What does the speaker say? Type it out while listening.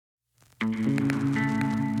Hello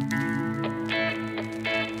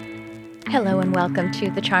and welcome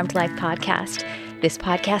to the Charmed Life podcast. This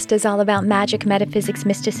podcast is all about magic, metaphysics,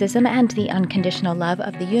 mysticism, and the unconditional love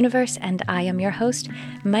of the universe, and I am your host.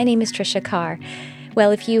 My name is Trisha Carr.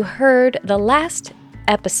 Well, if you heard the last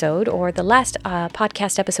episode or the last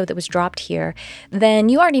podcast episode that was dropped here, then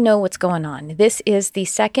you already know what's going on. This is the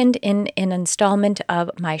second in an installment of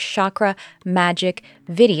my chakra magic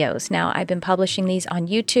videos. Now, I've been publishing these on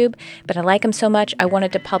YouTube, but I like them so much, I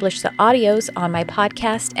wanted to publish the audios on my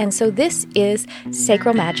podcast. And so this is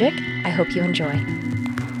Sacral Magic. I hope you enjoy.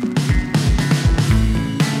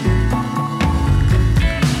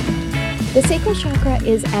 The sacral chakra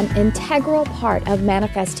is an integral part of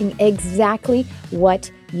manifesting exactly what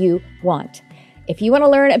you want. If you want to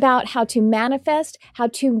learn about how to manifest, how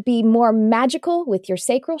to be more magical with your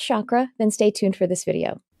sacral chakra, then stay tuned for this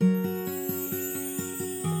video.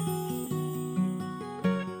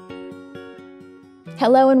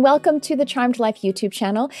 Hello and welcome to the Charmed Life YouTube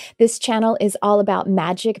channel. This channel is all about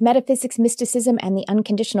magic, metaphysics, mysticism, and the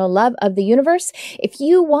unconditional love of the universe. If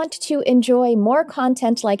you want to enjoy more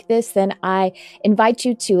content like this, then I invite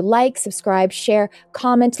you to like, subscribe, share,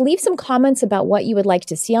 comment, leave some comments about what you would like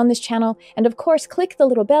to see on this channel. And of course, click the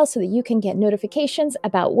little bell so that you can get notifications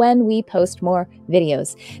about when we post more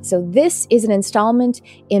videos. So this is an installment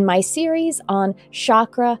in my series on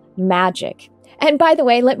chakra magic. And by the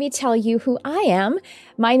way, let me tell you who I am.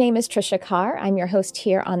 My name is Trisha Carr. I'm your host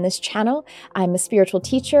here on this channel. I'm a spiritual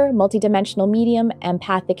teacher, multidimensional medium,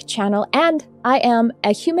 empathic channel, and I am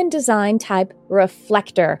a human design type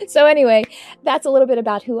reflector. So anyway, that's a little bit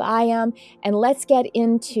about who I am. And let's get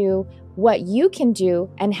into what you can do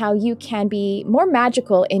and how you can be more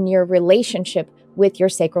magical in your relationship with your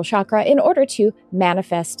sacral chakra in order to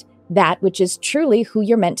manifest that which is truly who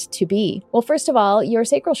you're meant to be. Well, first of all, your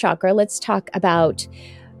sacral chakra, let's talk about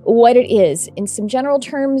what it is in some general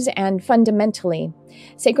terms and fundamentally.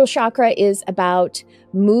 Sacral chakra is about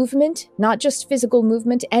movement, not just physical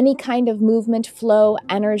movement, any kind of movement, flow,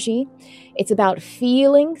 energy. It's about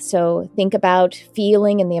feeling. So think about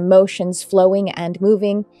feeling and the emotions flowing and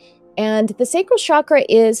moving. And the sacral chakra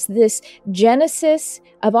is this genesis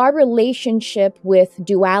of our relationship with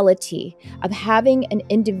duality, of having an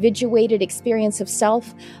individuated experience of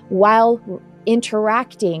self while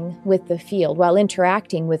interacting with the field, while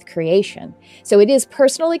interacting with creation. So it is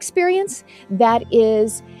personal experience that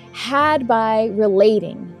is had by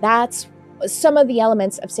relating. That's some of the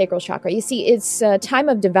elements of sacral chakra. You see, its time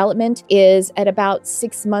of development is at about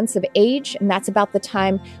 6 months of age, and that's about the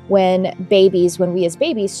time when we as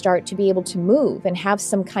babies start to be able to move and have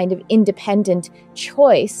some kind of independent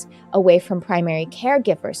choice away from primary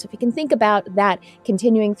caregivers. So if you can think about that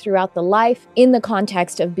continuing throughout the life in the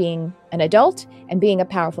context of being an adult and being a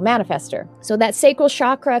powerful manifester. So that sacral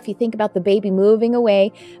chakra, if you think about the baby moving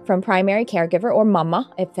away from primary caregiver or mama,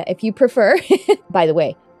 if you prefer, by the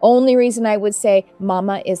way, only reason I would say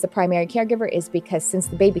mama is the primary caregiver is because since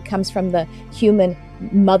the baby comes from the human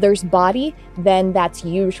mother's body, then that's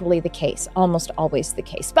usually the case, almost always the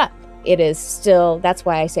case. But it is still, that's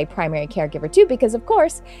why I say primary caregiver too, because of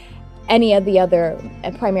course, any of the other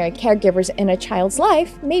primary caregivers in a child's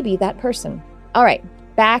life may be that person. All right,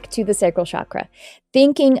 back to the sacral chakra.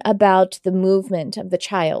 Thinking about the movement of the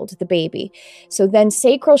child, the baby. So then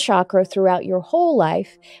sacral chakra throughout your whole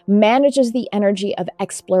life manages the energy of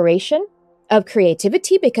exploration, of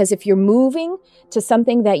creativity, because if you're moving to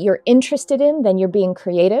something that you're interested in, then you're being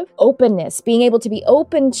creative. Openness, being able to be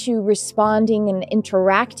open to responding and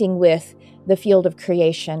interacting with the field of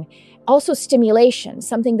creation. Also stimulation,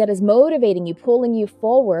 something that is motivating you, pulling you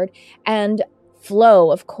forward, and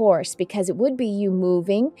flow, of course, because it would be you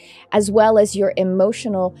moving as well as your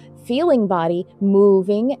emotional feeling body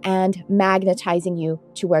moving and magnetizing you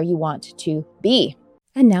to where you want to be.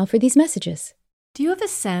 And now for these messages. Do you have a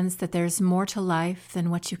sense that there's more to life than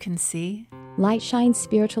what you can see? Lightshine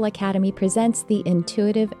Spiritual Academy presents the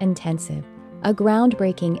Intuitive Intensive, a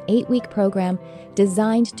groundbreaking 8-week program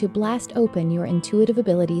designed to blast open your intuitive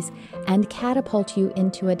abilities and catapult you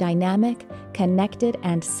into a dynamic, connected,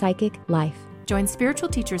 and psychic life. Join spiritual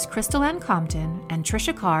teachers Crystal Ann Compton and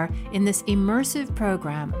Trisha Carr in this immersive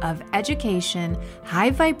program of education, high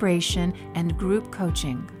vibration, and group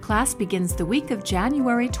coaching. Class begins the week of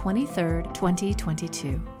January 23rd,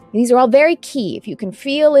 2022. These are all very key. If you can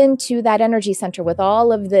feel into that energy center with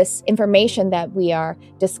all of this information that we are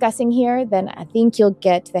discussing here, then I think you'll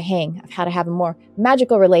get the hang of how to have a more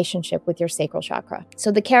magical relationship with your sacral chakra.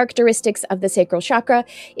 So the characteristics of the sacral chakra,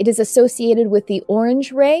 it is associated with the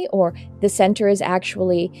orange ray, or the center is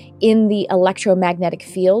actually in the electromagnetic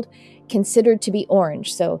field, considered to be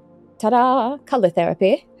orange. So ta-da, color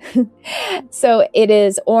therapy. So it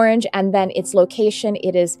is orange, and then its location,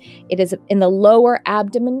 it is in the lower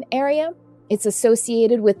abdomen area. It's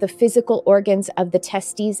associated with the physical organs of the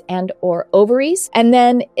testes and or ovaries. And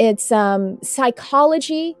then it's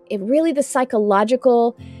psychology, the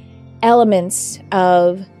psychological elements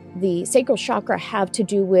of the sacral chakra have to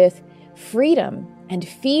do with freedom and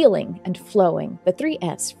feeling and flowing. The 3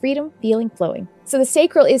 Fs, freedom, feeling, flowing. So the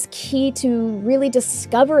sacral is key to really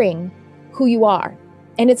discovering who you are.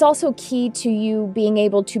 And it's also key to you being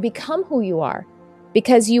able to become who you are,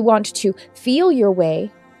 because you want to feel your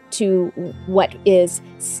way to what is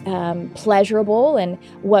pleasurable and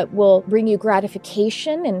what will bring you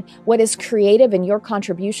gratification and what is creative in your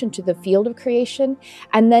contribution to the field of creation.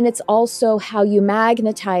 And then it's also how you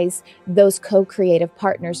magnetize those co-creative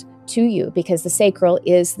partners to you, because the sacral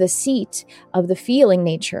is the seat of the feeling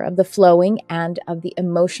nature, of the flowing, and of the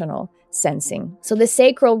emotional sensing. So the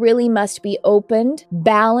sacral really must be opened,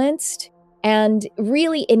 balanced, and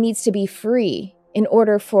really it needs to be free in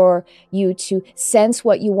order for you to sense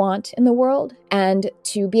what you want in the world and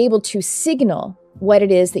to be able to signal what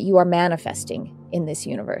it is that you are manifesting in this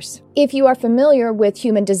universe. If you are familiar with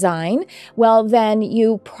human design, well, then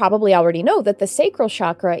you probably already know that the sacral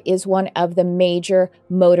chakra is one of the major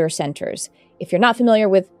motor centers. If you're not familiar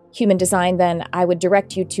with human design, then I would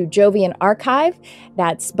direct you to Jovian Archive.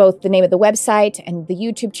 That's both the name of the website and the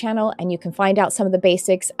YouTube channel, and you can find out some of the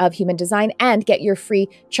basics of human design and get your free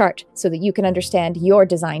chart so that you can understand your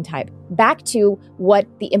design type. Back to what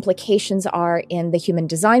the implications are in the human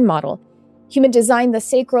design model. Human design, the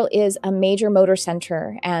sacral is a major motor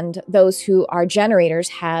center, and those who are generators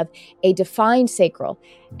have a defined sacral.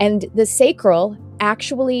 And the sacral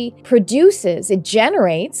actually it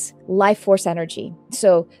generates life force energy.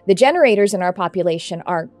 So the generators in our population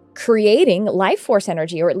are creating life force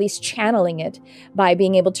energy, or at least channeling it by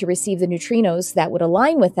being able to receive the neutrinos that would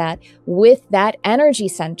align with that energy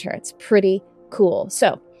center. It's pretty cool.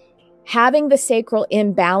 So having the sacral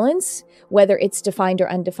in balance, whether it's defined or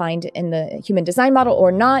undefined in the human design model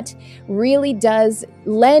or not, really does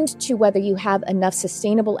lend to whether you have enough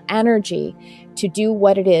sustainable energy to do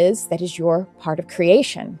what it is that is your part of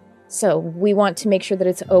creation. So we want to make sure that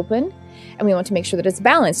it's open, and we want to make sure that it's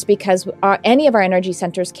balanced, because any of our energy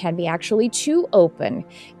centers can be actually too open,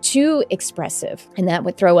 too expressive, and that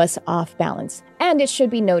would throw us off balance. And it should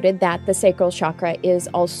be noted that the sacral chakra is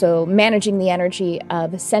also managing the energy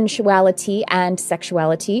of sensuality and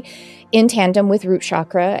sexuality in tandem with root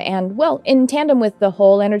chakra, and in tandem with the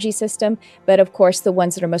whole energy system, but of course the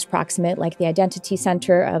ones that are most proximate, like the identity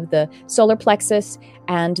center of the solar plexus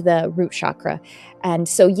and the root chakra. And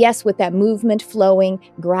so yes, with that movement, flowing,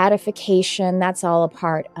 gratification, that's all a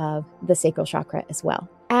part of the sacral chakra as well.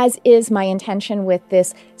 As is my intention with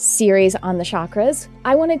this series on the chakras,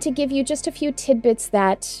 I wanted to give you just a few tidbits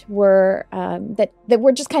that were that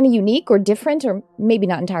were just kind of unique or different, or maybe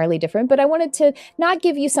not entirely different, but I wanted to not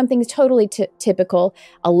give you something totally typical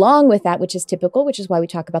along with that, which is typical, which is why we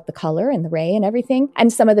talk about the color and the ray and everything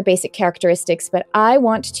and some of the basic characteristics. But I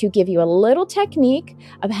want to give you a little technique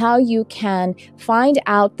of how you can find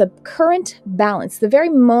out the current balance, the very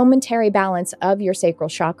momentary balance of your sacral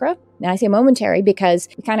chakra. Now I say momentary because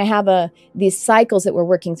we kind of have these cycles that we're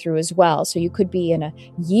working through as well. So you could be in a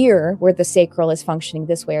year where the sacral is functioning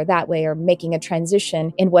this way or that way, or making a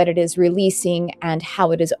transition in what it is releasing and how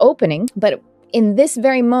it is opening. But in this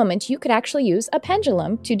very moment, you could actually use a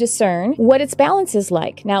pendulum to discern what its balance is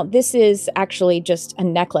like. Now, this is actually just a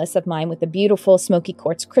necklace of mine with a beautiful smoky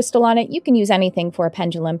quartz crystal on it. You can use anything for a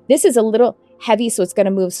pendulum. This is a little heavy, so it's going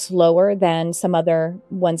to move slower than some other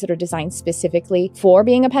ones that are designed specifically for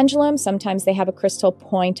being a pendulum. Sometimes they have a crystal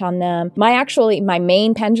point on them. My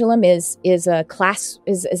main pendulum is a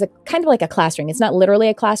kind of like a class ring. It's not literally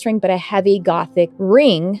a class ring, but a heavy Gothic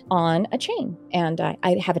ring on a chain. And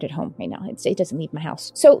I have it at home right now. It doesn't leave my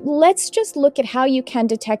house. So let's just look at how you can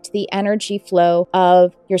detect the energy flow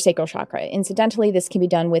of your sacral chakra. Incidentally, this can be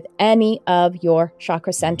done with any of your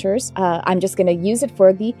chakra centers. I'm just going to use it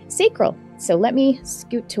for the sacral. So let me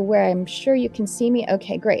scoot to where I'm sure you can see me.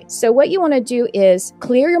 Okay, great. So what you want to do is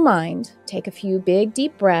clear your mind, take a few big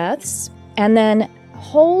deep breaths, and then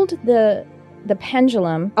hold the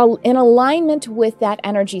pendulum in alignment with that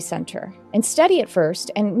energy center. And steady it first,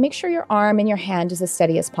 and make sure your arm and your hand is as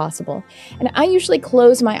steady as possible. And I usually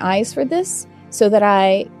close my eyes for this so that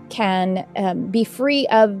I can be free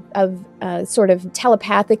of sort of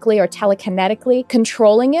telepathically or telekinetically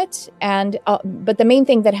controlling it. And but the main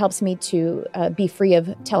thing that helps me to be free of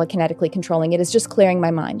telekinetically controlling it is just clearing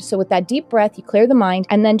my mind. So with that deep breath, you clear the mind,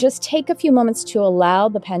 and then just take a few moments to allow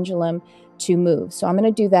the pendulum to move. So I'm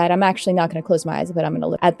going to do that. I'm actually not going to close my eyes, but I'm going to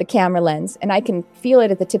look at the camera lens, and I can feel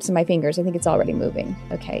it at the tips of my fingers. I think it's already moving.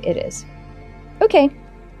 Okay, it is. Okay.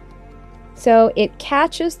 So it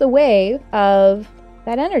catches the wave of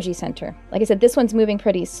that energy center. Like I said, this one's moving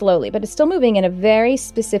pretty slowly, but it's still moving in a very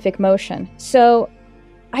specific motion. So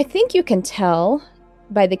I think you can tell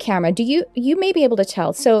by the camera. You may be able to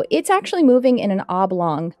tell. So it's actually moving in an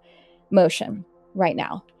oblong motion right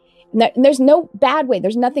now. There's no bad way.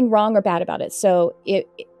 There's nothing wrong or bad about it. So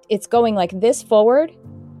it's going like this forward,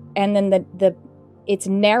 and then it's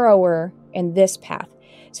narrower in this path.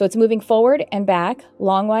 So it's moving forward and back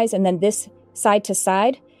longwise, and then this side to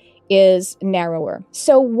side is narrower.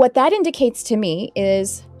 So what that indicates to me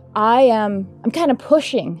is I'm kind of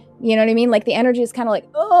pushing, you know what I mean? Like the energy is kind of like,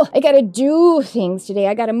 oh, I got to do things today.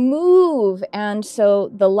 I got to move. And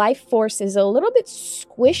so the life force is a little bit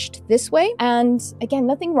squished this way. And again,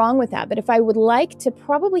 nothing wrong with that. But if I would like to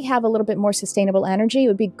probably have a little bit more sustainable energy, it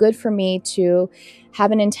would be good for me to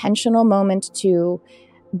have an intentional moment to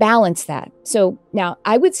balance that. So now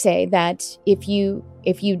I would say that if you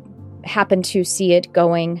happen to see it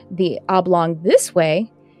going the oblong this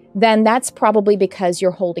way, then that's probably because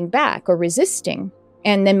you're holding back or resisting.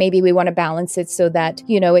 And then maybe we want to balance it so that,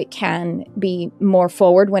 it can be more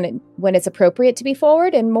forward when it's appropriate to be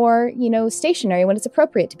forward, and more, stationary when it's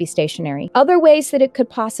appropriate to be stationary. Other ways that it could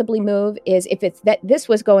possibly move is if it's that this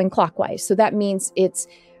was going clockwise. So that means it's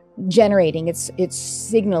generating, it's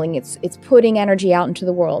signaling, it's putting energy out into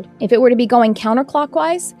the world. If it were to be going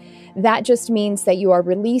counterclockwise, that just means that you are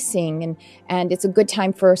releasing, and it's a good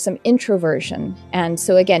time for some introversion. And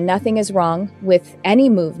so again, nothing is wrong with any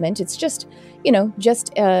movement. It's just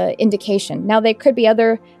indication. Now, there could be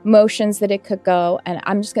other motions that it could go, and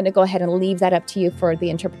I'm just going to go ahead and leave that up to you for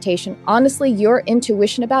the interpretation. Honestly, your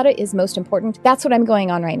intuition about it is most important. That's what I'm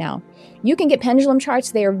going on right now. You can get pendulum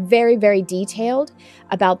charts. They are very, very detailed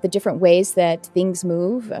about the different ways that things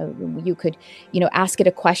move. You could, ask it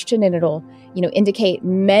a question, and it'll, indicate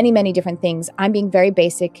many, many different things. I'm being very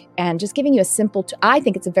basic and just giving you a simple, I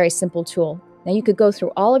think it's a very simple tool. Now you could go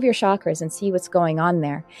through all of your chakras and see what's going on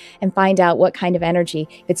there and find out what kind of energy.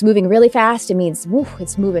 If it's moving really fast, it means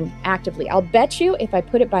it's moving actively. I'll bet you if I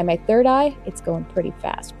put it by my third eye, it's going pretty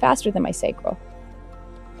fast, faster than my sacral.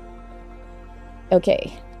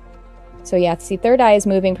 Okay. So yeah, see, third eye is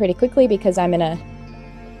moving pretty quickly because I'm in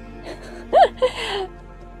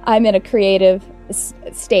a creative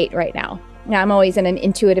state right now. Now, I'm always in an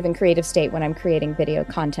intuitive and creative state when I'm creating video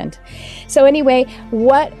content. So anyway,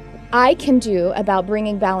 what I can do about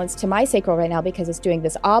bringing balance to my sacral right now, because it's doing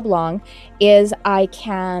this oblong, is I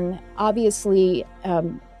can obviously,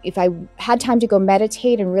 if I had time to go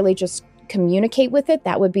meditate and really just communicate with it,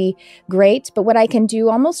 that would be great. But what I can do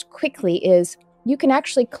almost quickly is you can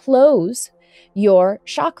actually close your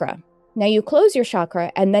chakra. Now you close your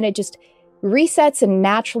chakra and then it just resets and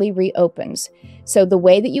naturally reopens. So the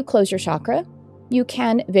way that you close your chakra, you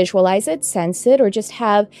can visualize it, sense it, or just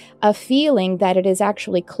have a feeling that it is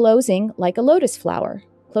actually closing like a lotus flower,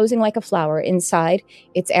 closing like a flower inside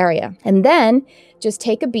its area. And then just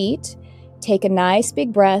take a beat, take a nice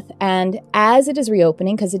big breath, and as it is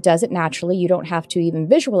reopening, because it does it naturally, you don't have to even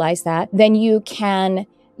visualize that, then you can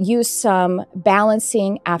use some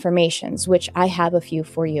balancing affirmations, which I have a few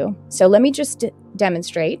for you. So let me just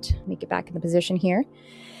demonstrate. Let me get back in the position here.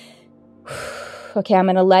 Okay, I'm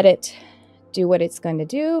going to let it do what it's going to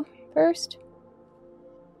do first.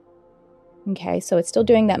 Okay, so it's still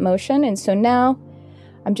doing that motion. And so now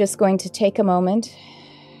I'm just going to take a moment,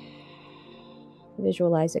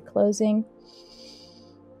 visualize it closing,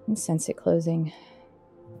 and sense it closing.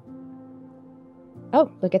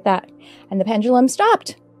 Oh, look at that. And the pendulum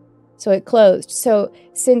stopped. So it closed. So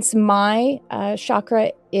since my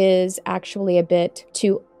chakra is actually a bit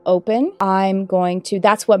too open,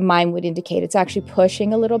 that's what mine would indicate. It's actually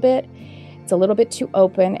pushing a little bit. It's a little bit too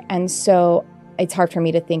open. And so it's hard for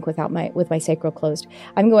me to think with my sacral closed.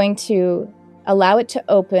 I'm going to allow it to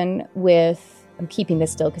open I'm keeping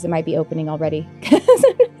this still because it might be opening already.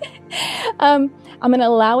 I'm going to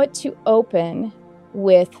allow it to open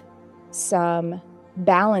with some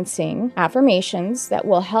balancing affirmations that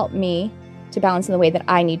will help me to balance in the way that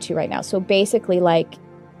I need to right now. So basically, like,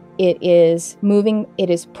 it is moving, it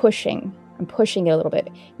is pushing. I'm pushing it a little bit.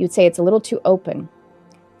 You'd say it's a little too open.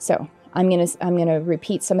 So I'm gonna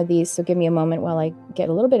repeat some of these. So give me a moment while I get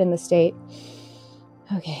a little bit in the state.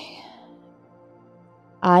 Okay.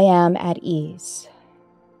 I am at ease.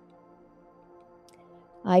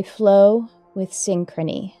 I flow with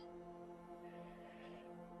synchrony.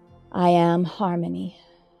 I am harmony.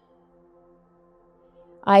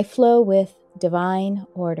 I flow with divine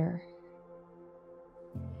order.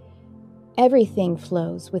 Everything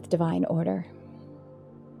flows with divine order.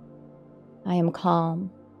 I am calm.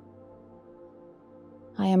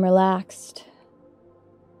 I am relaxed.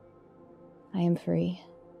 I am free.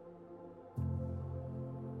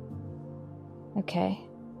 Okay.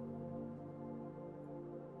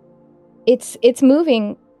 It's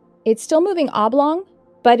moving. It's still moving oblong,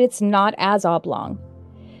 but it's not as oblong.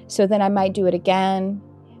 So then I might do it again.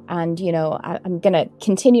 And, I'm going to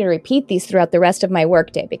continue to repeat these throughout the rest of my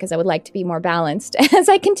workday because I would like to be more balanced as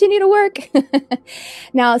I continue to work.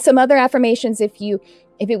 Now, some other affirmations, if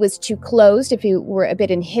it was too closed, if you were a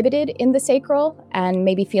bit inhibited in the sacral and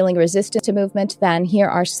maybe feeling resistant to movement, then here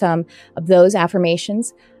are some of those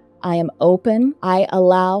affirmations. I am open. I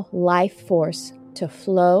allow life force to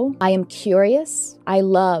flow. I am curious. I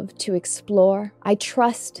love to explore. I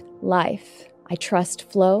trust life. I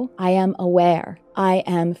trust flow. I am aware. I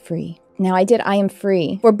am free. Now I am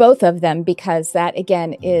free for both of them because that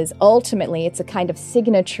again is ultimately, it's a kind of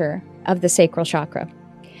signature of the sacral chakra.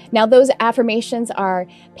 Now those affirmations are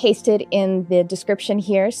pasted in the description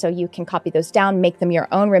here, so you can copy those down, make them your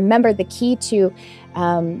own. Remember, the key to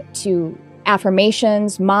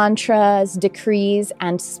affirmations, mantras, decrees,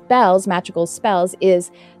 and spells, magical spells, is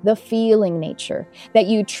the feeling nature. That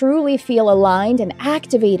you truly feel aligned and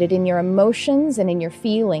activated in your emotions and in your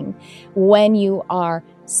feeling when you are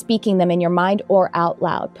speaking them in your mind or out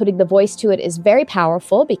loud. Putting the voice to it is very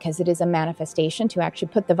powerful because it is a manifestation to actually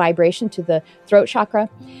put the vibration to the throat chakra.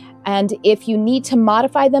 And if you need to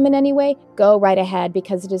modify them in any way, go right ahead,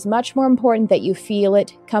 because it is much more important that you feel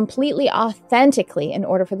it completely authentically in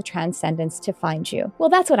order for the transcendence to find you. Well,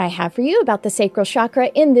 that's what I have for you about the sacral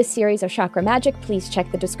chakra in this series of Chakra Magic. Please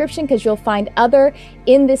check the description because you'll find other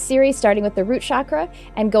in this series, starting with the root chakra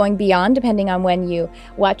and going beyond, depending on when you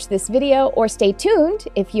watch this video, or stay tuned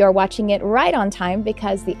if you're watching it right on time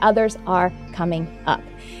because the others are coming up.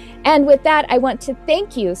 And with that, I want to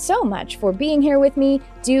thank you so much for being here with me.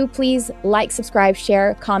 Do please like, subscribe,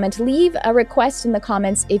 share, comment, leave a request in the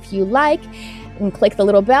comments if you like, and click the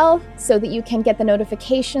little bell so that you can get the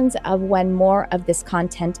notifications of when more of this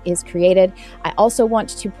content is created. I also want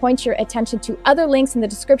to point your attention to other links in the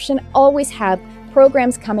description. Always have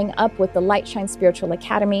programs coming up with the Light Shine Spiritual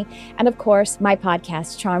Academy, and of course, my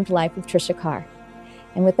podcast, Charmed Life with Trisha Carr.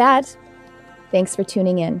 And with that, thanks for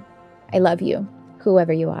tuning in. I love you,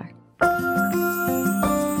 whoever you are.